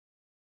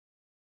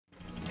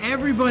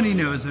Everybody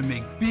knows I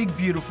make big,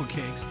 beautiful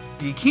cakes,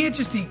 but you can't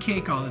just eat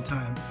cake all the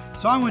time.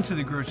 So I went to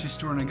the grocery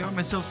store and I got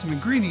myself some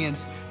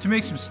ingredients to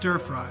make some stir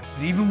fry.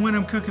 But even when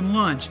I'm cooking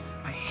lunch,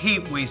 I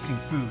hate wasting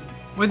food.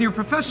 Whether you're a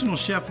professional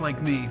chef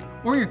like me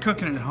or you're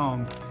cooking at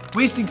home,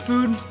 wasting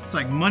food is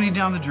like money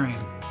down the drain.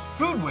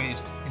 Food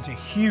waste is a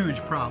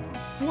huge problem.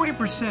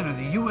 40% of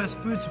the US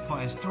food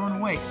supply is thrown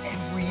away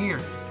every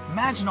year.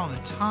 Imagine all the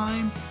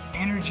time,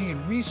 energy,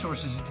 and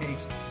resources it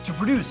takes to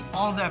produce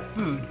all that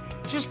food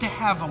just to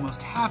have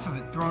almost half of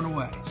it thrown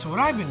away. So what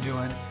I've been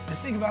doing is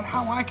think about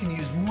how I can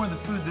use more of the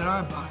food that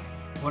I buy.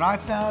 What I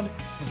found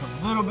is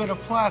a little bit of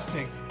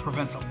plastic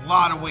prevents a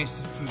lot of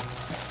wasted food.